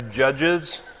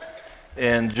Judges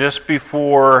and just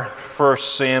before 1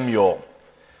 Samuel.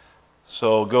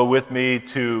 So go with me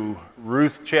to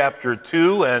Ruth chapter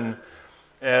 2, and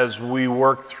as we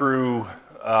work through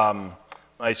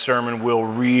my sermon, we'll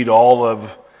read all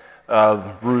of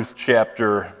Ruth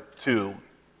chapter 2.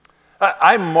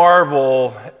 I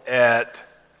marvel at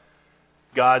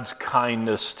God's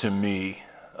kindness to me.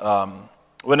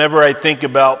 Whenever I think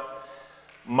about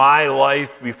my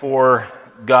life before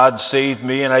God saved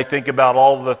me, and I think about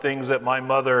all the things that my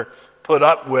mother put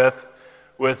up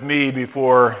with me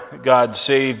before God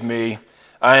saved me,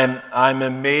 I'm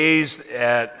amazed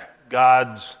at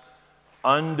God's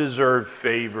undeserved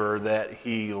favor that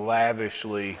He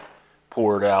lavishly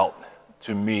poured out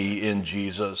to me in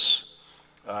Jesus.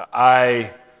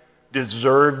 I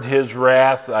deserved His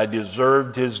wrath. I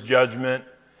deserved His judgment.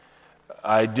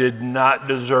 I did not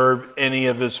deserve any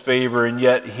of His favor, and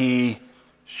yet He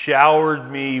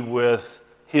showered me with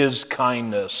His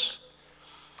kindness.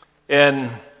 And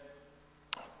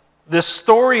this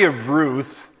story of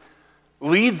Ruth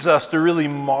leads us to really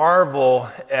marvel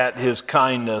at His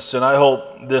kindness. And I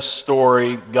hope this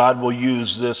story, God will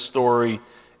use this story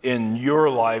in your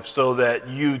life so that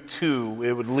you too,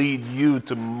 it would lead you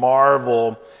to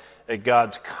marvel at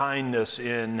God's kindness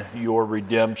in your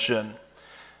redemption.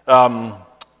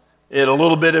 In a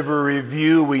little bit of a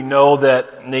review, we know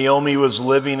that Naomi was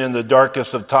living in the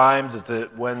darkest of times. It's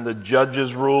when the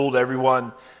judges ruled,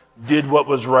 everyone did what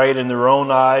was right in their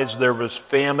own eyes. There was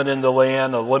famine in the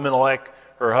land. Elimelech,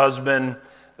 her husband,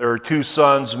 their two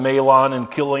sons, Mahlon and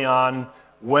Chilion,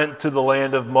 went to the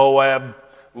land of Moab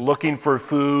looking for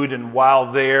food, and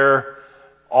while there,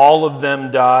 all of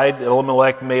them died,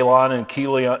 Elimelech, Mahlon, and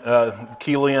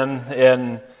Chilion.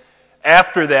 And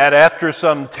after that, after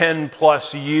some 10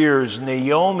 plus years,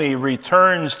 Naomi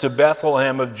returns to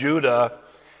Bethlehem of Judah,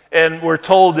 and we're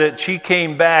told that she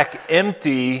came back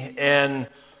empty and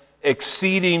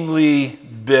exceedingly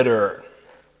bitter.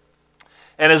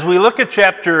 And as we look at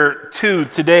chapter 2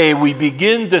 today, we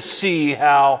begin to see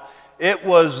how it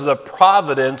was the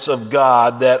providence of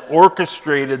God that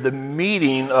orchestrated the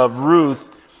meeting of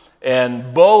Ruth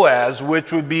and Boaz,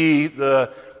 which would be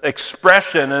the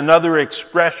another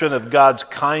expression of God's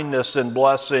kindness and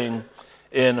blessing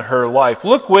in her life.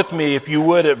 Look with me, if you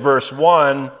would, at verse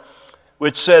 1,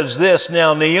 which says this: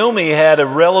 Now Naomi had a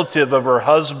relative of her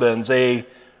husband's, a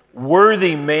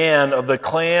worthy man of the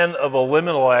clan of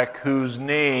Elimelech, whose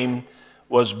name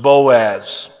was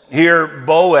Boaz. Here,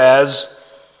 Boaz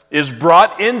is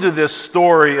brought into this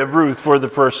story of Ruth for the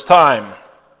first time.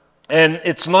 And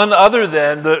it's none other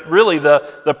than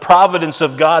the providence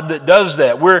of God that does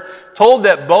that. We're told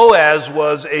that Boaz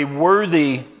was a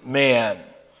worthy man.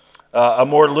 A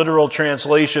more literal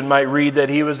translation might read that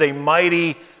he was a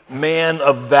mighty man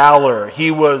of valor.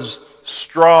 He was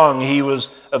strong. He was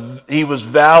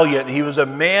valiant. He was a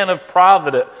man of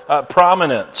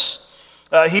prominence.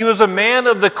 He was a man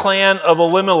of the clan of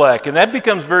Elimelech. And that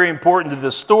becomes very important to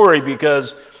this story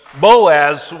because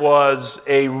Boaz was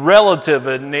a relative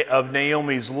of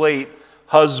Naomi's late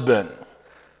husband.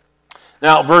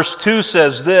 Now, verse 2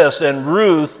 says this: And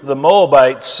Ruth the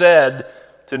Moabite said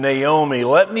to Naomi,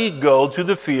 Let me go to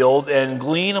the field and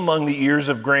glean among the ears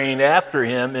of grain after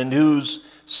him, in whose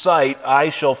sight I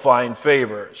shall find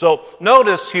favor. So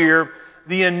notice here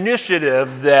the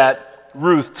initiative that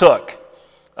Ruth took.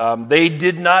 They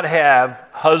did not have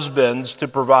husbands to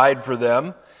provide for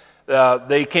them.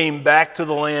 They came back to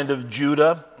the land of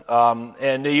Judah,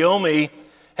 and Naomi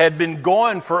had been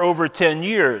gone for over 10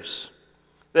 years.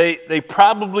 They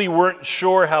probably weren't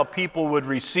sure how people would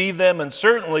receive them, and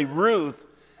certainly Ruth,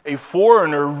 a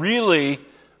foreigner, really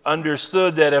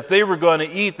understood that if they were going to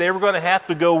eat, they were going to have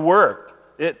to go work.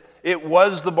 It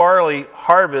was the barley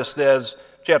harvest, as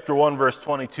chapter 1, verse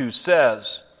 22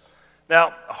 says.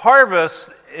 Now,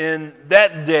 harvest in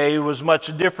that day was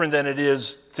much different than it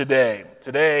is today.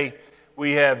 Today,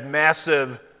 we have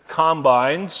massive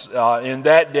combines. In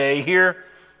that day, here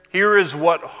is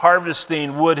what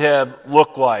harvesting would have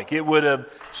looked like. It would have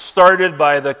started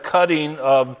by the cutting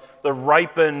of the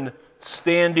ripened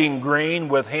standing grain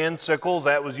with hand sickles.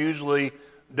 That was usually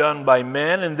done by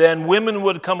men. And then women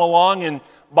would come along and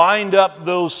bind up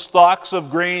those stalks of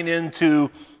grain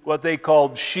into what they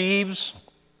called sheaves.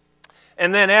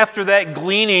 And then after that,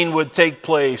 gleaning would take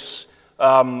place,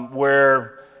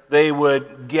 where they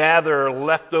would gather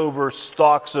leftover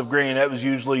stalks of grain. That was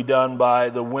usually done by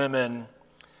the women.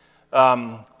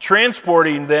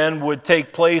 Transporting then would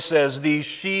take place as these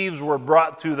sheaves were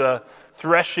brought to the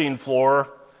threshing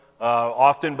floor,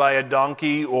 often by a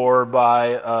donkey or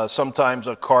by sometimes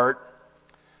a cart.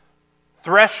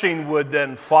 Threshing would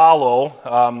then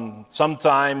follow.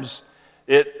 Sometimes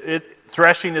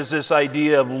threshing is this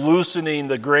idea of loosening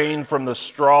the grain from the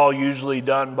straw, usually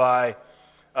done by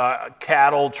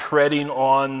cattle treading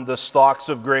on the stalks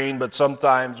of grain, but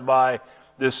sometimes by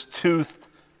this toothed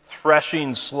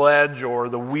threshing sledge or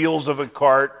the wheels of a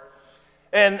cart.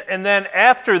 And then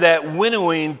after that,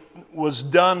 winnowing was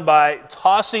done by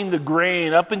tossing the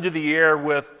grain up into the air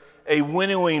with a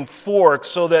winnowing fork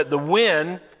so that the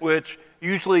wind, which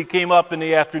usually came up in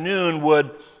the afternoon, would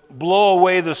blow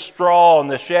away the straw and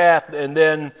the shaft, and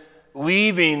then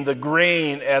leaving the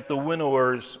grain at the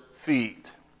winnower's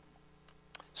feet.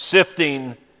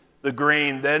 Sifting the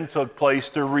grain then took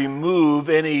place to remove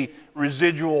any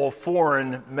residual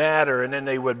foreign matter, and then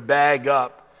they would bag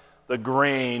up the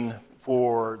grain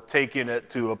for taking it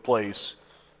to a place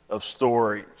of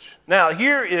storage. Now,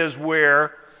 here is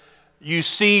where you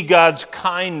see God's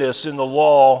kindness in the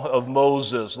law of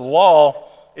Moses. The law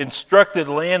instructed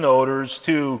landowners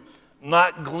to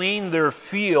not glean their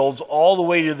fields all the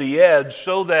way to the edge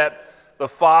so that the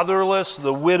fatherless,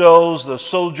 the widows, the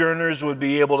sojourners would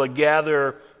be able to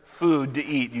gather food to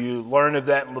eat. You learn of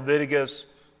that in Leviticus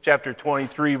chapter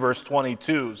 23, verse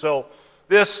 22. So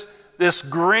this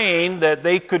grain that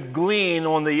they could glean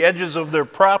on the edges of their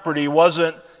property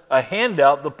wasn't a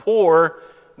handout. The poor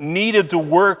needed to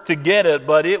work to get it,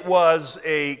 but it was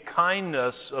a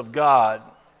kindness of God.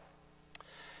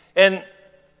 And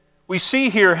we see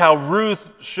here how Ruth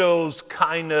shows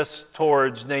kindness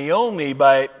towards Naomi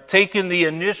by taking the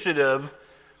initiative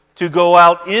to go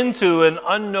out into an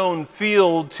unknown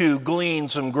field to glean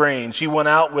some grain. She went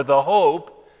out with a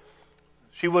hope.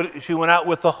 She went out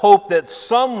with the hope that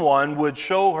someone would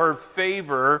show her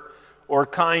favor or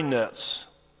kindness.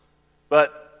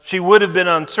 But she would have been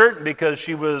uncertain because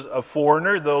she was a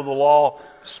foreigner, though the law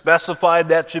specified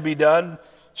that should be done.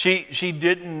 She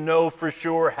didn't know for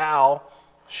sure how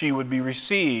she would be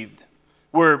received.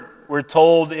 We're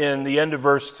told in the end of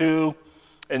verse 2,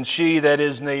 and she, that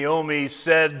is Naomi,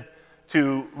 said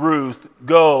to Ruth,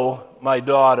 "Go, my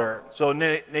daughter." So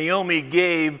Naomi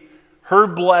gave her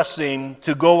blessing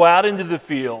to go out into the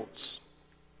fields.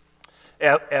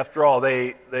 After all,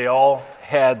 they all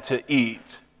had to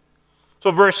eat.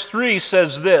 So verse 3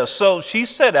 says this, "So she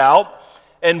set out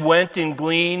and went and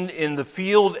gleaned in the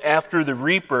field after the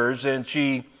reapers, and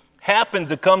she happened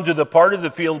to come to the part of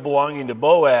the field belonging to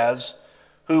Boaz,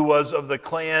 who was of the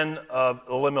clan of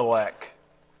Elimelech."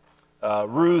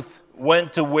 Ruth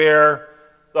went to where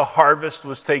the harvest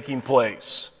was taking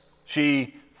place.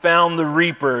 She found the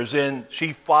reapers, and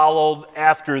she followed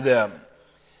after them.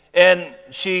 And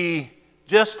she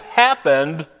just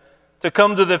happened to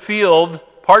come to the field,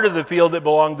 part of the field that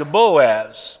belonged to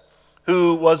Boaz,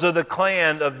 who was of the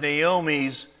clan of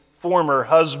Naomi's former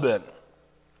husband.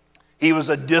 He was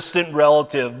a distant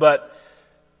relative, but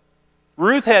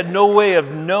Ruth had no way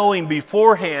of knowing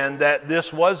beforehand that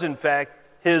this was, in fact,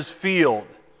 his field.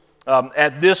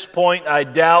 At this point, I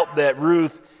doubt that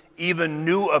Ruth even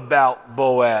knew about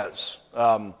Boaz.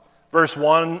 Verse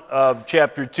 1 of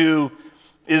chapter 2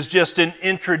 is just an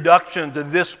introduction to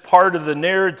this part of the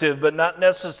narrative, but not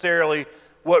necessarily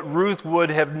what Ruth would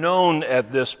have known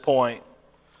at this point.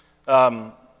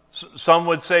 Some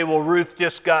would say, well, Ruth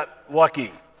just got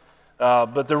lucky.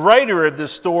 But the writer of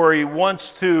this story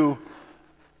wants to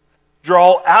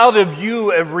draw out of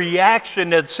you a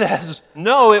reaction that says,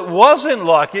 no, it wasn't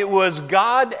luck. It was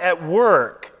God at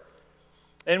work.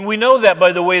 And we know that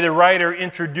by the way the writer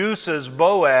introduces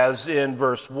Boaz in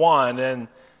verse 1. And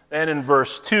then in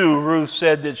verse 2, Ruth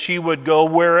said that she would go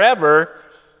wherever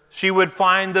she would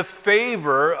find the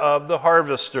favor of the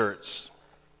harvesters.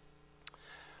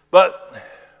 But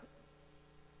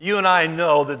you and I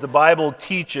know that the Bible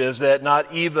teaches that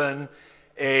not even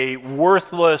a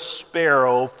worthless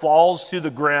sparrow falls to the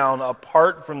ground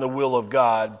apart from the will of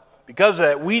God. Because of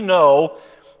that, we know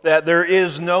that there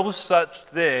is no such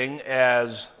thing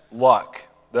as luck.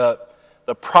 The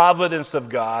providence of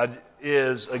God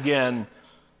is, again,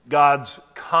 God's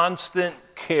constant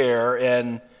care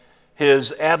and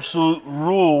His absolute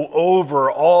rule over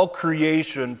all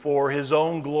creation for His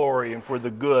own glory and for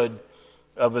the good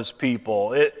of His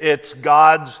people. It's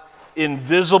God's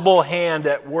invisible hand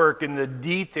at work in the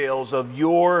details of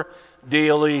your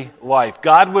daily life.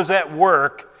 God was at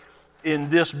work in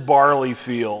this barley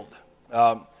field.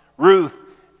 Ruth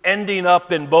ending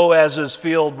up in Boaz's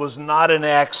field was not an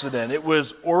accident. It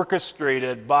was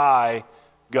orchestrated by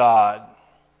God.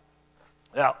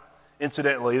 Now,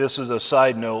 incidentally, this is a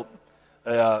side note,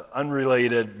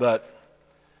 unrelated, but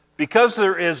because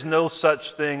there is no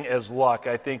such thing as luck,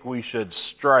 I think we should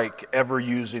strike ever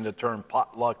using the term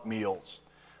potluck meals.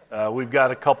 We've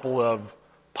got a couple of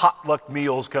potluck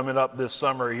meals coming up this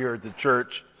summer here at the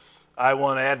church. I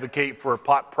want to advocate for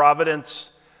pot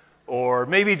providence or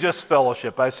maybe just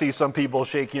fellowship. I see some people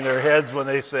shaking their heads when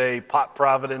they say pot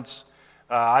providence.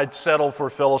 I'd settle for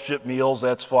fellowship meals.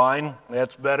 That's fine.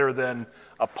 That's better than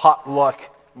a potluck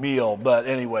meal. But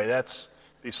anyway, that's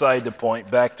beside the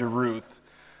point. Back to Ruth.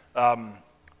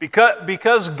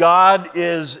 Because God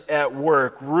is at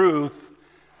work, Ruth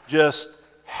just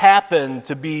happened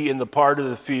to be in the part of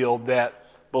the field that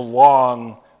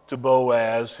belonged to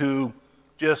Boaz, who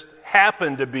just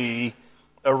happened to be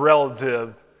a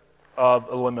relative of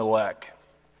Elimelech.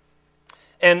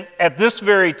 And at this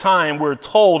very time, we're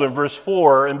told in verse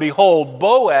 4, and behold,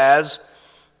 Boaz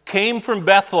came from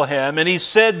Bethlehem, and he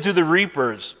said to the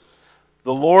reapers,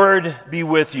 "The Lord be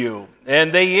with you."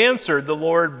 And they answered, "The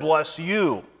Lord bless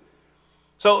you."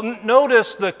 So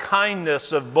notice the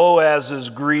kindness of Boaz's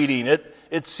greeting.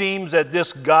 It seems that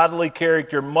this godly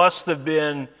character must have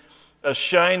been a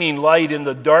shining light in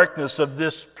the darkness of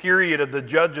this period of the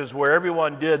Judges where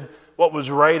everyone did what was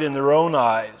right in their own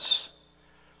eyes.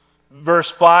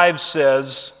 Verse 5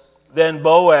 says, "Then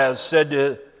Boaz said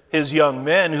to his young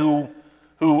men,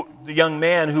 the young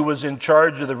man who was in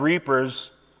charge of the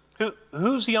reapers,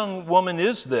 whose young woman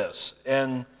is this?"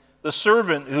 And the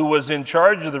servant who was in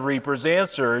charge of the reapers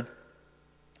answered,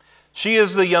 "She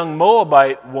is the young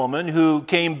Moabite woman who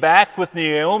came back with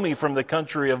Naomi from the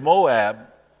country of Moab.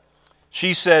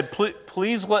 She said,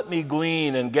 'Please let me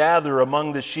glean and gather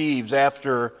among the sheaves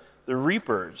after the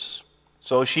reapers.'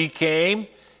 So she came,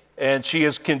 and she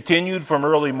has continued from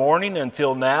early morning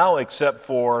until now, except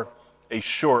for a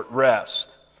short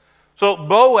rest." So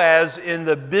Boaz, in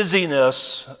the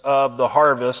busyness of the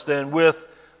harvest and with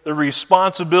the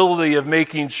responsibility of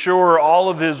making sure all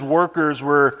of his workers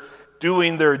were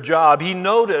doing their job, he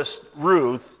noticed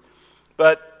Ruth,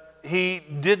 but he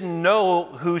didn't know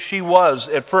who she was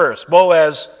at first.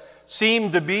 Boaz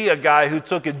seemed to be a guy who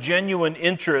took a genuine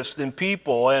interest in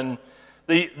people, and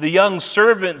the young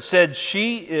servant said,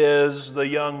 "She is the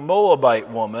young Moabite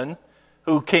woman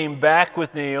who came back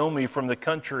with Naomi from the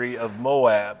country of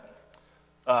Moab."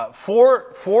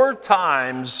 Four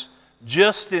times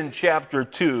just in chapter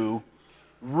 2,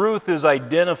 Ruth is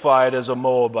identified as a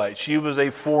Moabite. She was a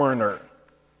foreigner.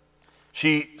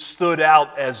 She stood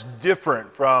out as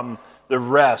different from the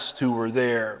rest who were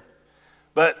there.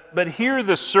 But here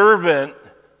the servant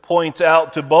points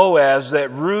out to Boaz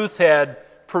that Ruth had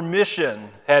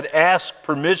asked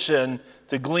permission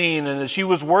to glean, and that she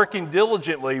was working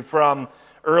diligently from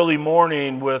early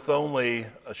morning with only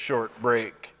a short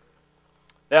break.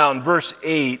 Now in verse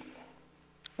 8,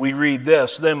 we read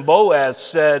this, "Then Boaz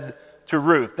said to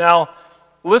Ruth, 'Now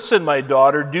listen, my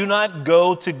daughter, do not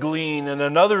go to glean in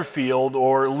another field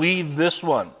or leave this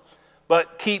one,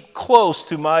 but keep close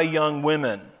to my young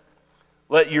women.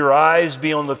 Let your eyes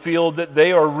be on the field that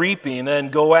they are reaping,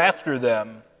 and go after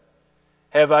them.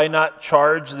 Have I not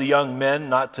charged the young men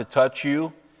not to touch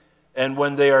you? And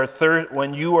when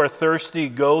you are thirsty,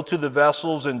 go to the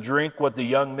vessels and drink what the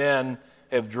young men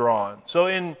have drawn.'" So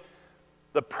in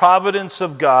the providence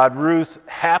of God, Ruth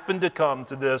happened to come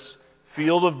to this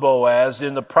field of Boaz.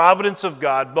 In the providence of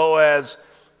God, Boaz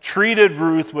treated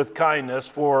Ruth with kindness,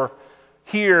 for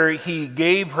here he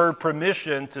gave her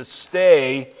permission to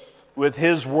stay with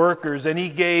his workers, and he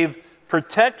gave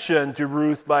protection to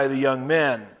Ruth by the young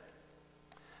men.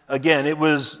 Again, it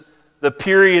was the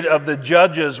period of the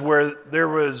Judges where there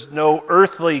was no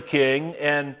earthly king,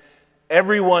 and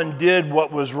everyone did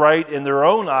what was right in their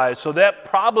own eyes. So that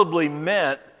probably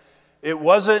meant it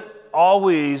wasn't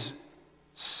always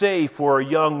safe for a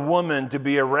young woman to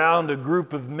be around a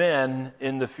group of men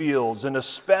in the fields, and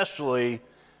especially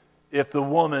if the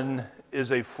woman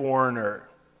is a foreigner.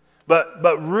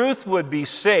 But Ruth would be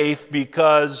safe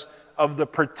because of the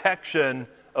protection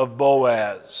of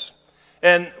Boaz.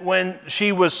 And when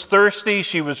she was thirsty,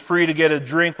 she was free to get a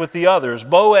drink with the others.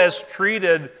 Boaz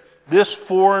treated this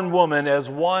foreign woman as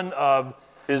one of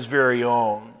his very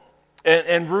own.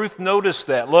 And Ruth noticed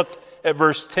that. Look at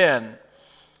verse 10.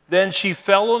 "Then she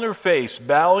fell on her face,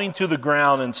 bowing to the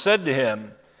ground, and said to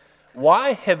him,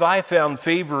 'Why have I found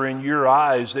favor in your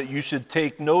eyes that you should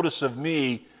take notice of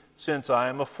me, since I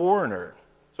am a foreigner?'"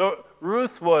 So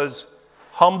Ruth was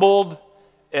humbled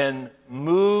and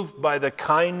moved by the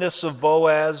kindness of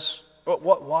Boaz. "But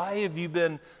why have you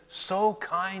been so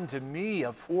kind to me,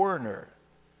 a foreigner?"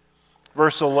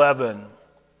 Verse 11,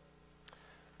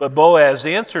 "But Boaz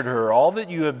answered her, 'All that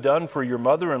you have done for your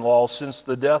mother-in-law since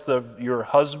the death of your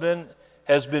husband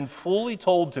has been fully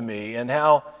told to me, and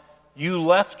how you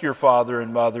left your father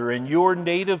and mother and your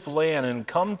native land and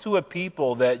come to a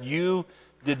people that you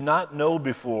did not know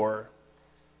before.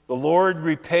 The Lord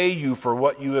repay you for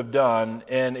what you have done,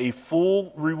 and a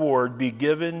full reward be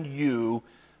given you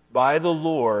by the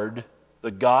Lord,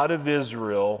 the God of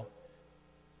Israel,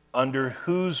 under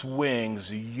whose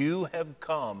wings you have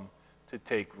come to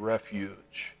take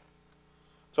refuge."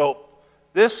 So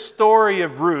this story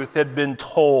of Ruth had been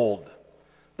told.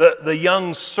 The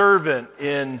young servant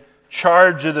in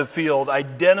charge of the field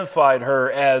identified her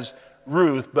as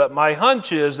Ruth, but my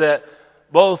hunch is that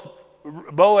both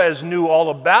Boaz knew all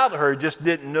about her, just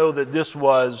didn't know that this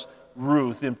was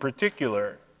Ruth in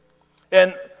particular.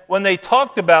 And when they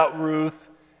talked about Ruth,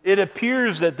 it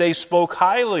appears that they spoke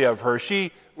highly of her.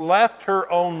 She left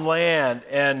her own land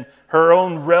and her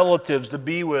own relatives to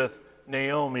be with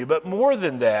Naomi. But more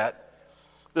than that,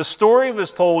 the story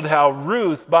was told how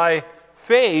Ruth, by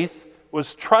faith,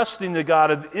 was trusting the God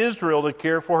of Israel to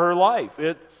care for her life.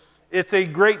 It's a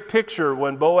great picture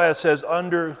when Boaz says,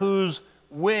 "Under whose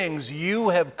wings you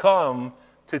have come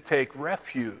to take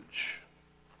refuge."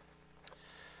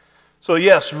 So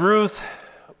yes, Ruth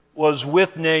was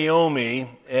with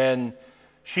Naomi, and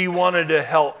she wanted to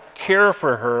help care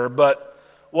for her, but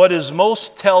what is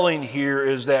most telling here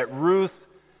is that Ruth,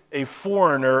 a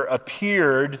foreigner,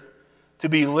 appeared to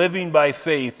be living by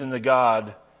faith in the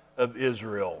God of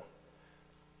Israel.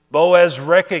 Boaz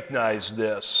recognized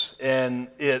this, and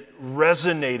it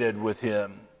resonated with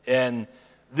him, and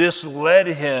this led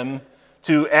him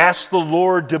to ask the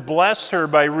Lord to bless her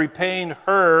by repaying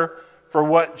her for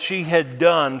what she had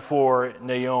done for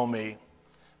Naomi.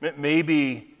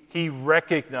 Maybe he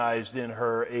recognized in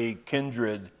her a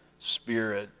kindred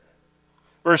spirit.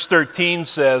 Verse 13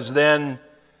 says, "Then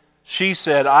she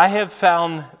said, 'I have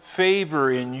found favor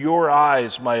in your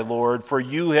eyes, my Lord, for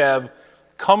you have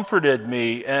comforted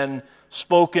me and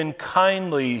spoken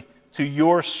kindly to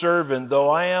your servant, though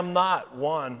I am not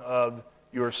one of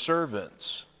your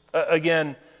servants.'"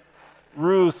 Again,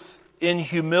 Ruth, in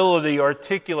humility,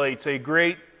 articulates a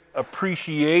great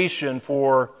appreciation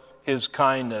for his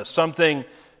kindness, something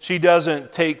she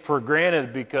doesn't take for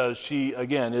granted because she,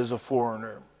 again, is a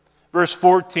foreigner. Verse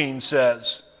 14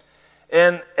 says,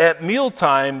 "And at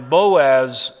mealtime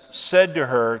Boaz said to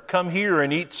her, 'Come here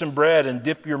and eat some bread and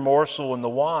dip your morsel in the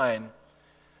wine.'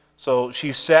 So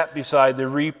she sat beside the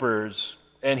reapers,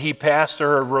 and he passed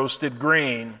her roasted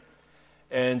grain.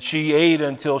 And she ate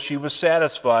until she was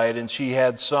satisfied, and she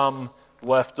had some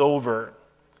left over."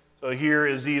 So here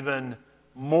is even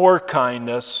more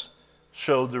kindness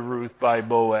showed to Ruth by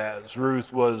Boaz.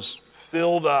 Ruth was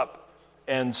filled up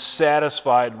and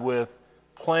satisfied with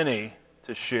plenty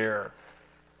to share.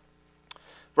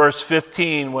 Verse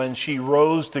 15, "When she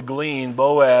rose to glean,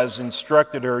 Boaz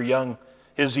instructed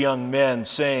his young men,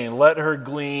 saying, 'Let her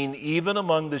glean even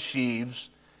among the sheaves,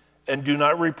 and do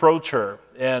not reproach her.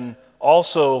 And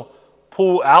also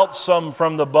pull out some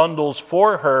from the bundles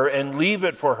for her, and leave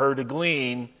it for her to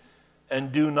glean,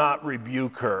 and do not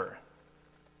rebuke her.'"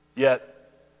 Yet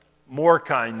more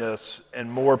kindness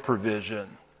and more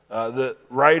provision. The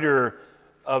writer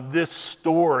of this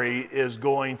story is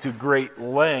going to great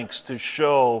lengths to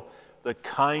show the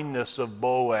kindness of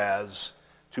Boaz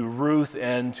to Ruth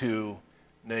and to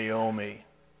Naomi.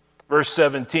 Verse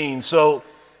 17, "So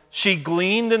she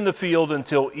gleaned in the field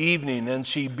until evening, and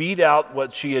she beat out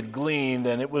what she had gleaned,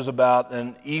 and it was about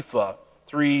an ephah.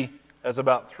 That's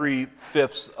about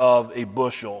 3/5 of a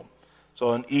bushel.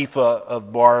 So an ephah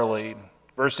of barley."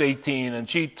 Verse 18, "And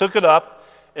she took it up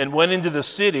and went into the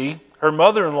city. Her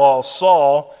mother-in-law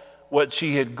saw what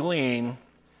she had gleaned.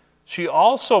 She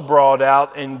also brought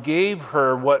out and gave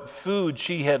her what food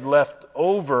she had left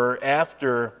over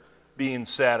after being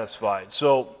satisfied."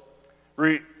 So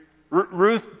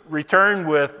Ruth returned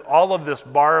with all of this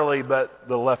barley, but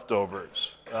the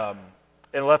leftovers.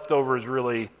 And leftovers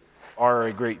really are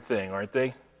a great thing, aren't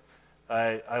they?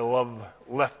 I love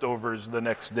leftovers the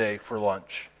next day for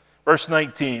lunch. Verse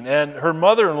 19, "And her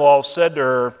mother-in-law said to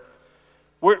her,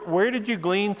 'Where did you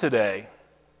glean today?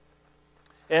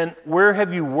 And where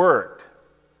have you worked?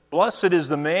 Blessed is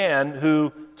the man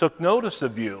who took notice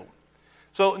of you.'"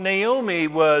 So Naomi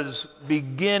was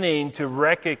beginning to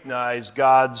recognize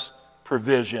God's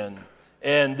provision.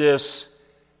 And this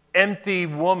empty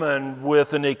woman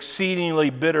with an exceedingly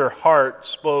bitter heart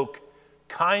spoke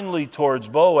kindly towards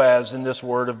Boaz in this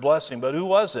word of blessing. But who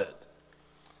was it?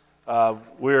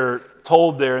 We're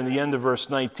told there in the end of verse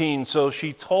 19, "So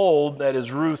she told," that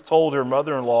is, Ruth told her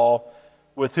mother-in-law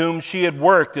with whom she had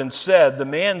worked, and said, 'The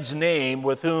man's name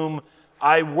with whom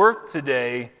I worked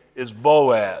today is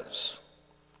Boaz.'"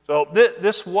 So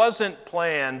this wasn't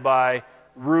planned by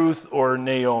Ruth or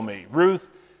Naomi. Ruth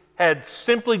had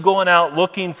simply gone out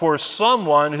looking for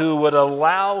someone who would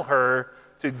allow her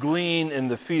to glean in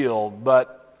the field,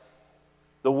 but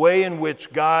the way in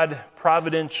which God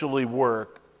providentially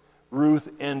worked, Ruth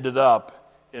ended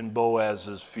up in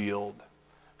Boaz's field.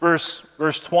 Verse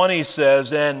 20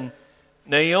 says, "And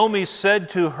Naomi said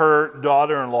to her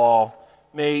daughter-in-law,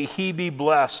 'May he be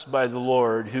blessed by the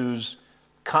Lord, whose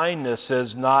kindness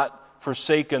has not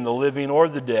forsaken the living or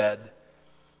the dead.'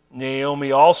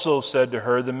 Naomi also said to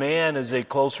her, 'The man is a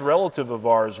close relative of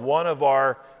ours, one of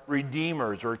our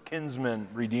redeemers,'" or kinsman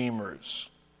redeemers.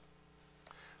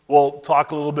 We'll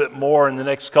talk a little bit more in the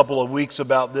next couple of weeks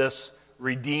about this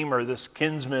redeemer, this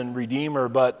kinsman redeemer,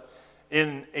 but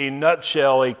in a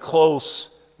nutshell, a close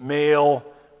male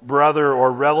brother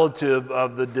or relative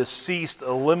of the deceased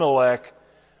Elimelech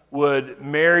would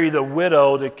marry the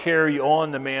widow to carry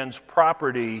on the man's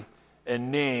property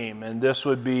and name. And this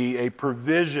would be a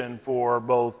provision for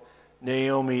both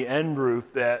Naomi and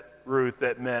Ruth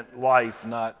that meant life,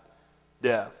 not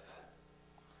death.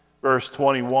 Verse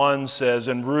 21 says,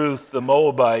 "And Ruth the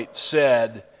Moabite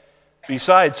said,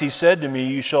 'Besides, he said to me,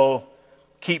 you shall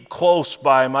keep close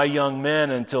by my young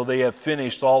men until they have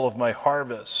finished all of my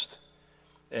harvest.'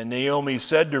 And Naomi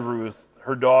said to Ruth,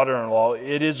 her daughter-in-law,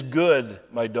 'It is good,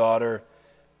 my daughter,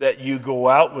 that you go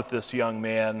out with this young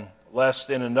man, lest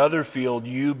in another field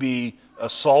you be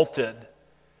assaulted.'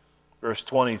 Verse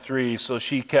 23, "So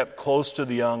she kept close to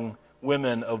the young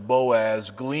women of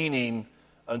Boaz, gleaning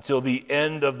until the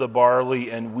end of the barley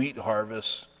and wheat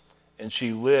harvest, and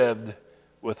she lived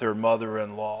with her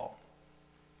mother-in-law."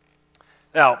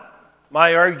 Now,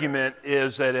 my argument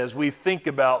is that as we think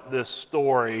about this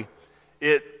story,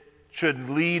 it should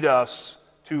lead us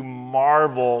to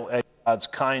marvel at God's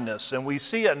kindness. And we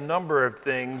see a number of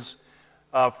things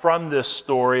from this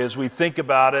story as we think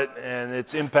about it and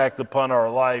its impact upon our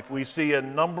life. We see a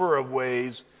number of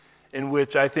ways in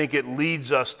which I think it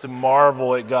leads us to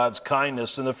marvel at God's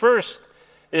kindness. And the first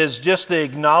is just the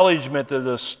acknowledgement that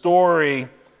the story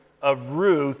of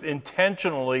Ruth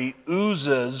intentionally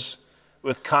oozes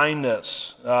with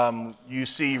kindness. You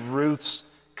see Ruth's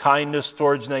kindness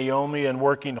towards Naomi and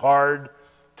working hard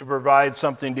to provide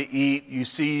something to eat. You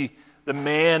see the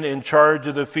man in charge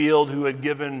of the field who had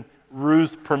given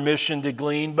Ruth permission to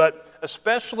glean, but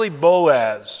especially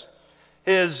Boaz.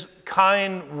 His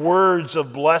kind words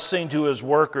of blessing to his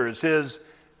workers, his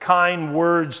kind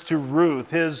words to Ruth,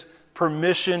 his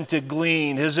permission to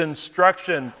glean, his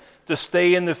instruction to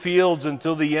stay in the fields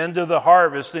until the end of the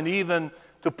harvest, and even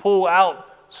to pull out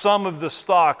some of the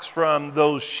stalks from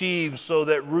those sheaves so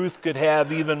that Ruth could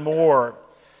have even more.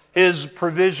 His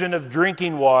provision of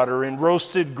drinking water and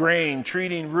roasted grain,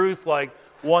 treating Ruth like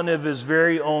one of his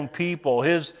very own people.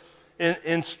 His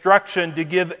instruction to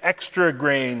give extra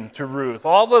grain to Ruth.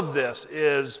 All of this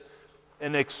is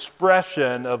an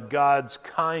expression of God's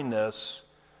kindness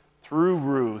through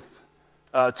Ruth,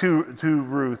 to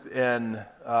Ruth and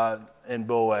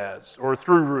Boaz, or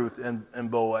through Ruth and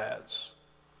Boaz.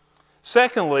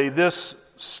 Secondly, this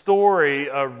story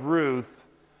of Ruth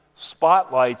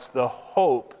spotlights the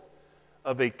hope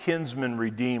of a kinsman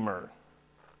redeemer.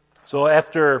 So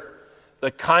after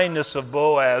the kindness of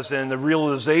Boaz and the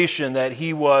realization that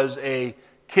he was a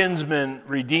kinsman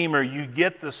redeemer, you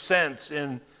get the sense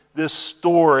in this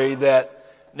story that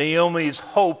Naomi's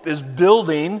hope is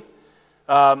building,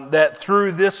 that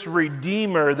through this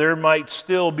redeemer there might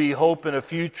still be hope and a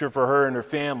future for her and her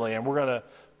family. And we're going to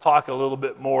talk a little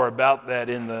bit more about that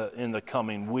in the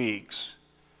coming weeks.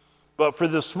 But for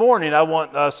this morning, I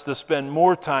want us to spend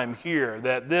more time here,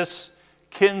 that this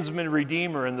kinsman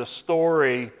redeemer in the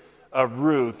story of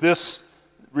Ruth, this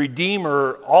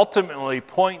redeemer ultimately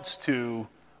points to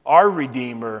our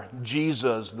Redeemer,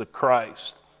 Jesus the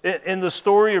Christ. In the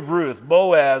story of Ruth,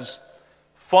 Boaz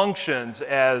functions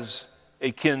as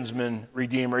a kinsman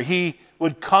redeemer. He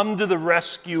would come to the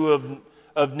rescue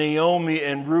of Naomi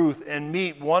and Ruth and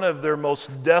meet one of their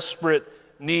most desperate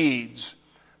needs.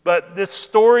 But this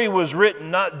story was written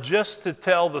not just to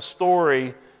tell the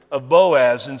story of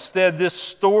Boaz. Instead, this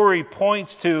story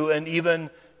points to an even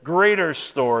greater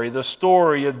story, the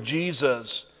story of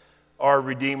Jesus, our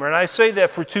Redeemer. And I say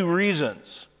that for two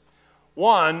reasons.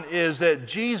 One is that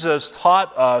Jesus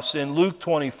taught us in Luke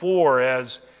 24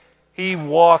 as he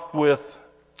walked with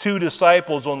two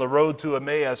disciples on the road to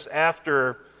Emmaus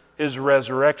after his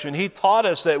resurrection. He taught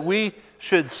us that we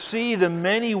should see the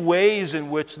many ways in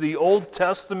which the Old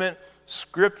Testament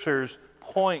scriptures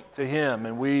point to him,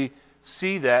 and we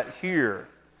see that here.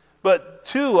 But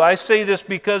two, I say this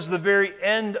because the very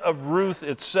end of Ruth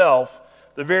itself,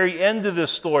 the very end of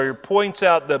this story, points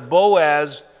out that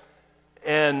Boaz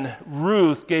and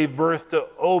Ruth gave birth to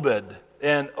Obed,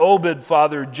 and Obed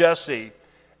fathered Jesse,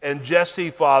 and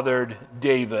Jesse fathered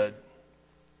David.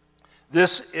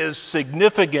 This is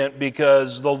significant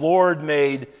because the Lord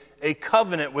made a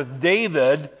covenant with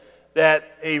David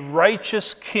that a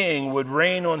righteous king would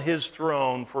reign on his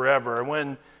throne forever.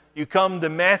 When you come to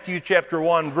Matthew chapter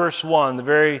 1, verse 1, the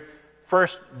very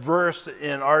first verse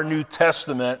in our New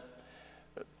Testament,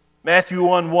 Matthew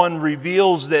 1:1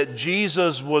 reveals that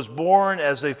Jesus was born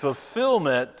as a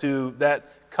fulfillment to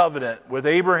that covenant with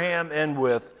Abraham and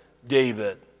with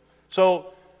David.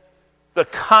 So the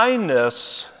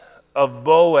kindness of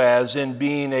Boaz in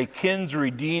being a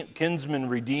kinsman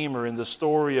redeemer in the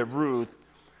story of Ruth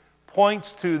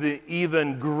points to the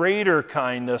even greater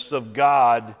kindness of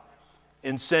God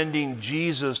in sending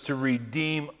Jesus to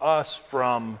redeem us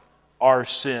from our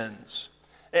sins.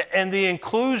 And the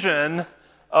inclusion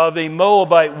of a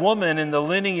Moabite woman in the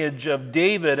lineage of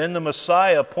David and the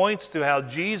Messiah points to how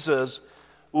Jesus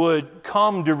would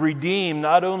come to redeem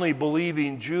not only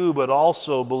believing Jew, but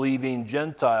also believing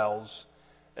Gentiles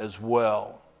as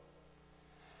well.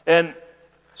 And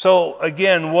so,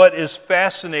 again, what is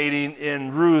fascinating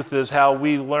in Ruth is how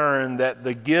we learn that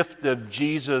the gift of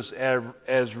Jesus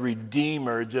as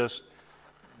Redeemer just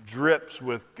drips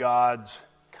with God's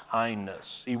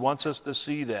kindness. He wants us to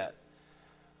see that.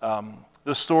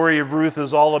 The story of Ruth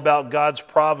is all about God's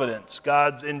providence,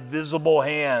 God's invisible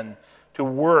hand to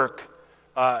work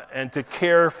and to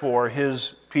care for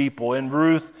His people. In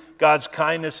Ruth, God's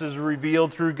kindness is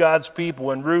revealed through God's people.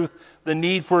 In Ruth, the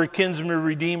need for a kinsman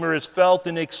redeemer is felt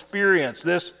and experienced.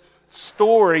 This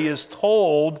story is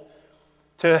told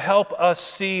to help us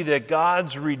see that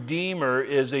God's Redeemer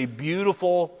is a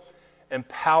beautiful and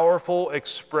powerful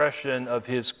expression of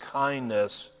His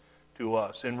kindness to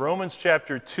us. In Romans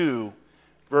chapter 2,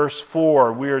 verse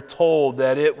 4, we are told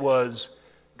that it was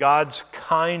God's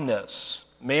kindness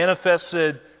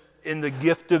manifested in the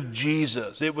gift of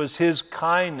Jesus. It was His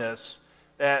kindness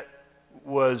that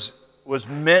was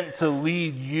meant to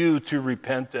lead you to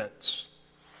repentance.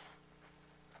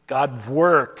 God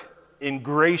worked in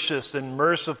gracious and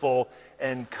merciful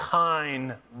and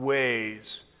kind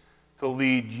ways to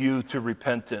lead you to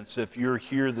repentance if you're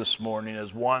here this morning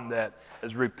as one that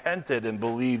has repented and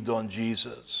believed on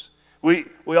Jesus. We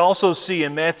also see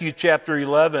in Matthew chapter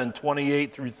 11,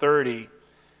 28 through 30,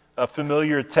 a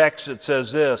familiar text that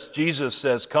says this. Jesus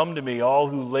says, "Come to me, all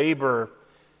who labor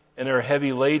and are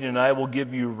heavy laden, and I will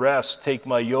give you rest. Take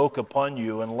my yoke upon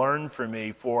you and learn from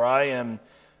me, for I am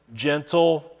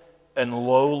gentle and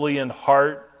lowly in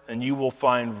heart, and you will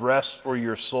find rest for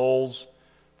your souls.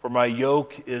 For my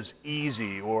yoke is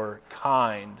easy," or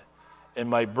kind, "and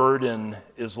my burden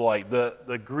is light."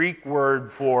 The Greek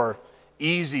word for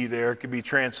easy there could be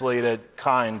translated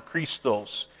kind,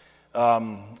 Christos.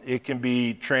 It can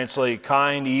be translated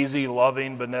kind, easy,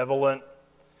 loving, benevolent.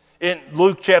 In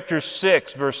Luke chapter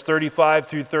 6, verse 35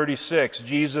 through 36,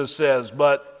 Jesus says,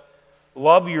 "But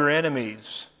love your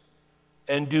enemies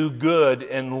and do good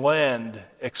and lend,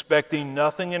 expecting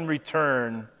nothing in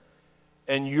return,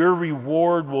 and your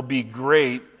reward will be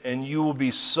great, and you will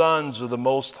be sons of the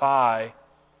Most High.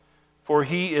 For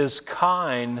He is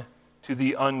kind to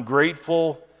the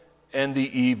ungrateful and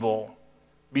the evil.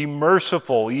 Be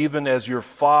merciful, even as your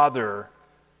Father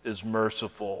is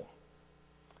merciful."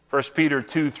 1 Peter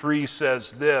 2:3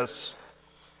 says this,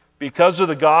 "Because of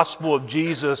the gospel of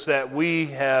Jesus that we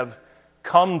have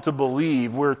come to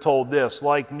believe," we're told this,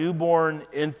 "like newborn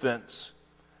infants,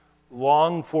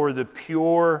 long for the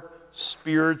pure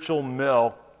spiritual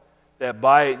milk, that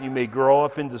by it you may grow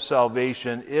up into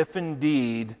salvation, if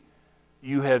indeed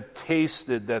you have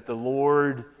tasted that the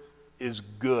Lord is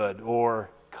good," or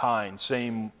kind,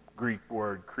 same Greek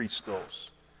word,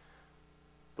 Christos.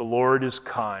 The Lord is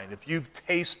kind. If you've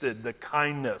tasted the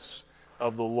kindness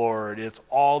of the Lord, it's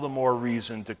all the more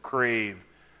reason to crave,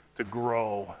 to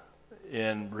grow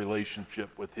in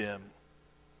relationship with Him.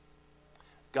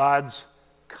 God's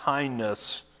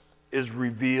kindness is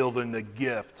revealed in the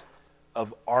gift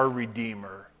of our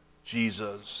Redeemer,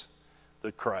 Jesus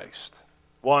the Christ.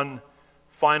 One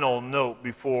final note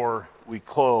before we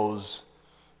close.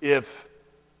 If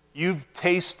you've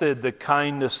tasted the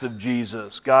kindness of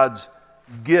Jesus, God's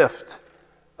gift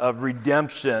of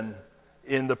redemption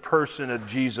in the person of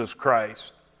Jesus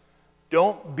Christ,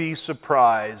 don't be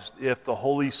surprised if the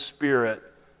Holy Spirit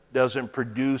doesn't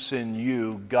produce in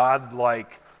you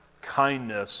God-like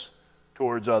kindness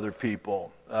towards other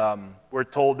people. We're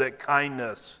told that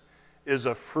kindness is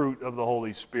a fruit of the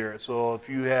Holy Spirit. So if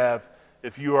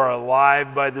you are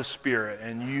alive by the Spirit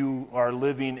and you are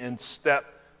living in step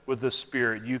with the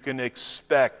Spirit, you can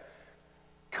expect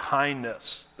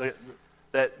kindness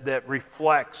that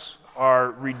reflects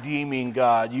our redeeming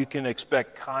God. You can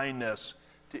expect kindness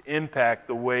to impact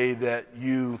the way that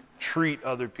you treat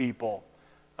other people.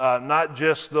 Not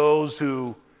just those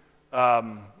who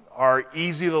are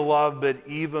easy to love, but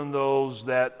even those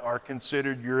that are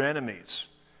considered your enemies.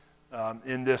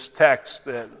 In this text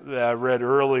that I read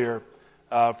earlier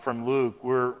from Luke,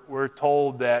 we're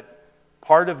told that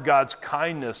part of God's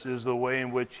kindness is the way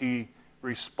in which he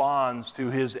responds to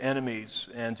his enemies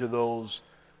and to those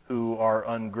who are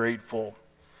ungrateful.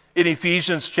 In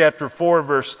Ephesians chapter 4,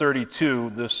 verse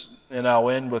 32, and I'll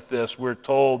end with this, we're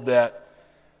told that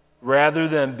rather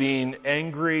than being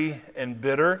angry and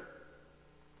bitter,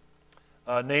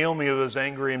 Naomi was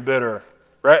angry and bitter.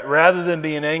 Rather than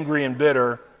being angry and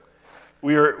bitter,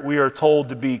 we are told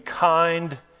to be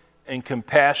kind and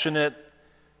compassionate,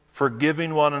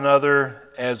 forgiving one another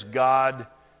as God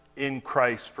in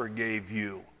Christ forgave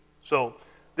you. So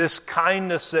this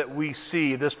kindness that we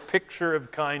see, this picture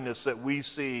of kindness that we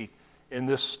see in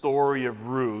this story of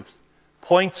Ruth,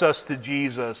 points us to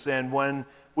Jesus. And when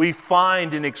we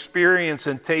find and experience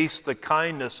and taste the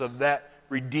kindness of that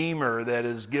Redeemer that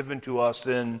is given to us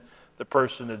in the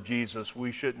person of Jesus,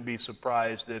 we shouldn't be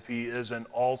surprised if he isn't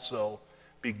also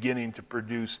beginning to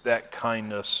produce that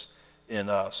kindness in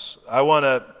us. I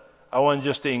want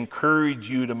just to encourage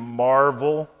you to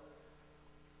marvel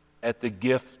at the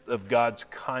gift of God's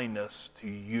kindness to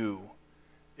you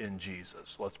in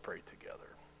Jesus. Let's pray together.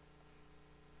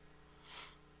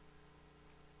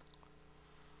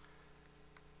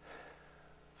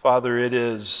 Father, it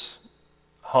is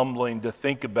humbling to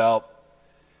think about,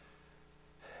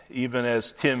 even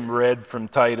as Tim read from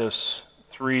Titus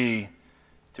 3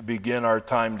 to begin our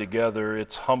time together,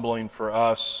 it's humbling for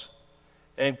us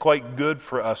and quite good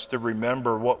for us to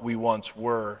remember what we once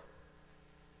were.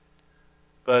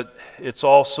 But it's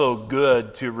also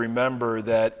good to remember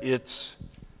that it's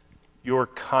your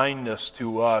kindness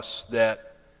to us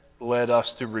that led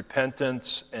us to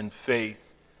repentance and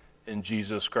faith in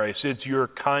Jesus Christ. It's your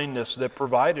kindness that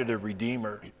provided a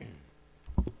Redeemer.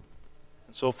 And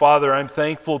so, Father, I'm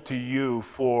thankful to you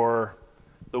for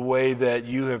the way that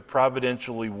you have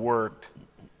providentially worked,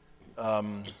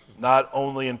 not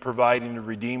only in providing a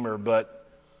Redeemer, but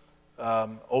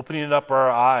opening up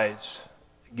our eyes,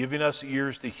 giving us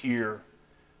ears to hear,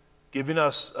 giving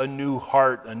us a new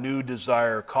heart, a new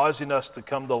desire, causing us to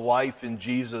come to life in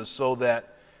Jesus so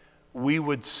that we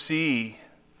would see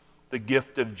the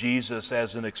gift of Jesus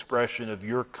as an expression of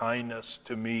your kindness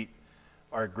to meet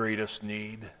our greatest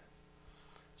need.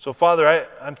 So, Father,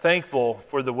 I'm thankful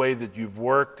for the way that you've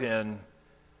worked, and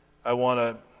I want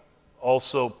to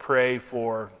also pray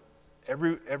for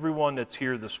everyone that's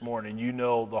here this morning. You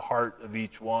know the heart of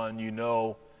each one. You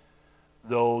know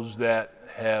those that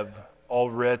have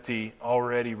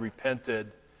already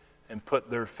repented and put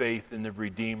their faith in the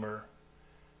Redeemer.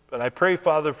 But I pray,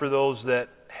 Father, for those that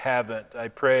haven't. I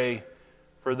pray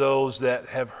for those that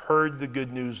have heard the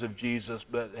good news of Jesus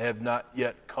but have not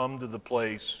yet come to the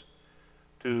place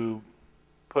to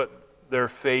put their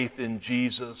faith in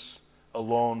Jesus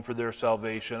alone for their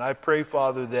salvation. I pray,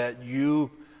 Father, that you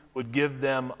would give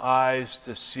them eyes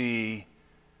to see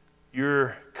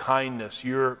your kindness,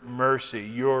 your mercy,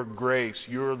 your grace,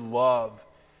 your love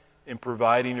in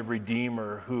providing a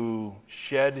Redeemer who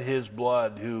shed his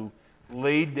blood, who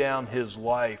laid down his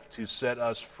life to set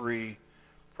us free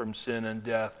from sin and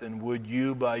death. And would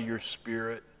you, by your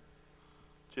Spirit,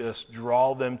 just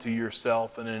draw them to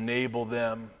yourself and enable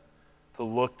them to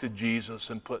look to Jesus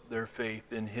and put their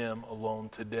faith in him alone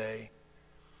today.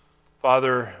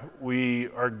 Father, we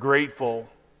are grateful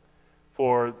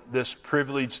for this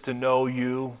privilege to know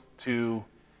you, to,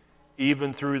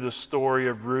 even through the story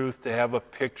of Ruth, to have a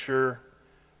picture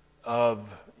of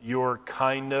your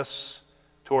kindness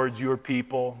towards your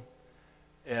people.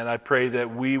 And I pray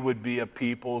that we would be a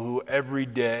people who every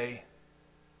day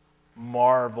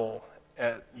marvel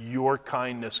at your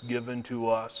kindness given to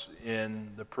us in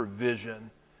the provision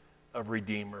of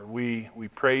Redeemer. We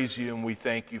praise you and we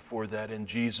thank you for that in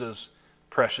Jesus'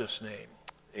 precious name.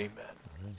 Amen.